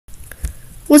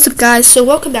What's up, guys? So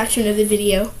welcome back to another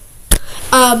video.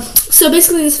 So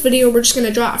basically in this video we're just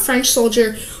gonna draw a French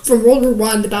soldier from World War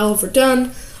I, the Battle of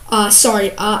Verdun.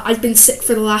 I've been sick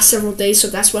for the last several days, so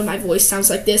that's why my voice sounds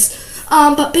like this.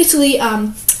 But basically,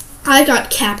 I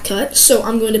got CapCut, so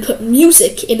I'm going to put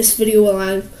music in this video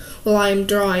while I'm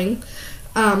drawing.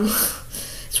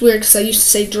 It's weird because I used to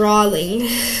say drawing.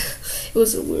 It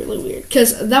was really weird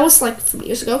because that was like 3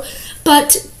 years ago,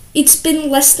 but it's been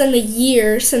less than a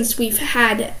year since I've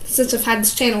had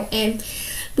this channel, and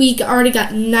we already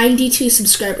got 92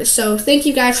 subscribers. So thank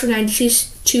you guys for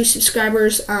 92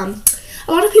 subscribers. A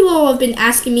lot of people have been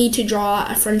asking me to draw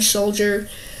a French soldier.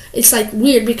 It's like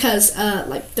weird because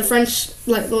like the French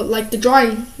like the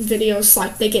drawing videos,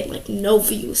 like they get like no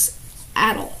views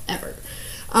at all ever.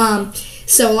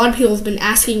 So a lot of people have been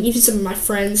asking, even some of my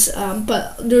friends,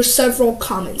 but there's several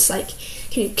comments like,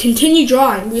 continue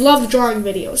drawing. We love drawing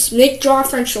videos. Draw a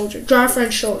French soldier. Draw a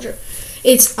French soldier.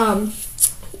 It's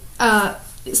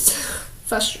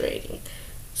frustrating.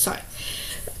 Sorry.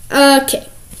 Okay.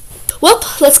 Well,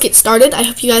 let's get started. I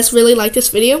hope you guys really like this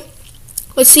video.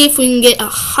 Let's see if we can get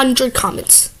 100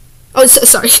 comments. Oh,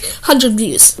 sorry, 100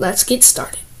 views. Let's get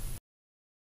started.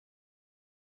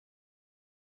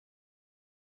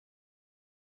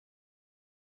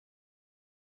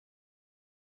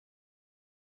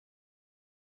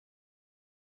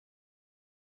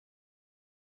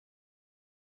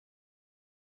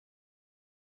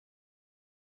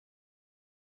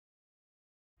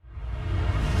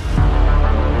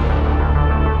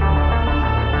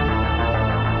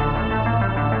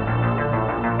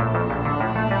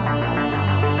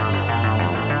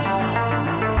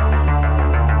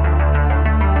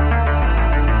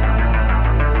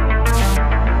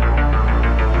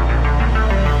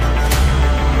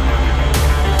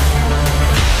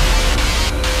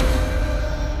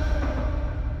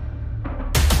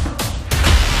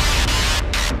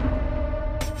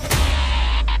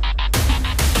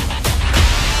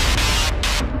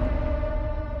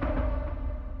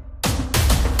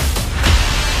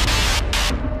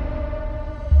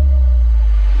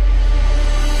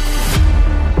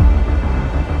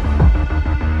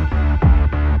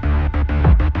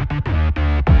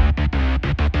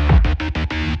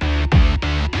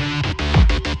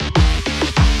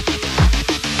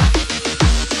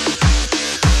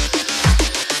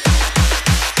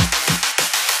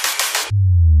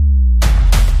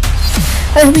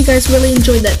 I hope you guys really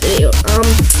enjoyed that video.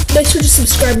 Make sure to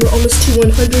subscribe. We're almost to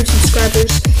 100 subscribers,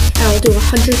 and I'll do a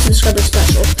 100 subscriber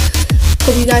special.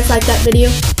 Hope you guys like that video.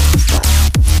 Bye.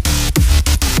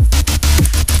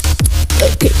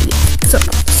 Okay, so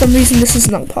for some reason this is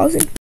not pausing.